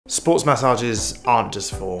Sports massages aren't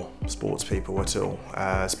just for sports people at all.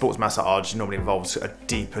 Sports massage normally involves a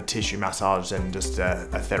deeper tissue massage than just a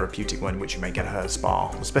therapeutic one, which you may get at a spa.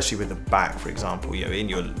 Especially with the back, for example, in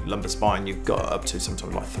your lumbar spine, you've got up to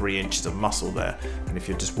sometimes like 3 inches of muscle there. And if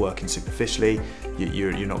you're just working superficially,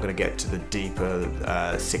 you're not going to get to the deeper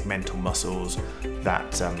segmental muscles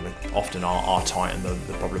that often are tight and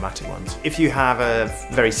the problematic ones. If you have a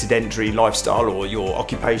very sedentary lifestyle or your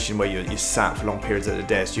occupation where you're sat for long periods at a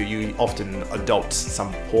desk, you often adopt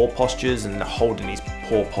some poor postures, and holding these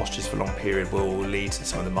poor postures for a long period will lead to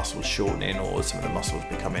some of the muscles shortening or some of the muscles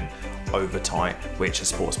becoming over tight, which a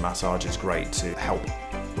sports massage is great to help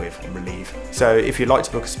with and relieve. So if you'd like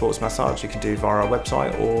to book a sports massage, you can do via our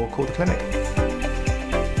website or call the clinic.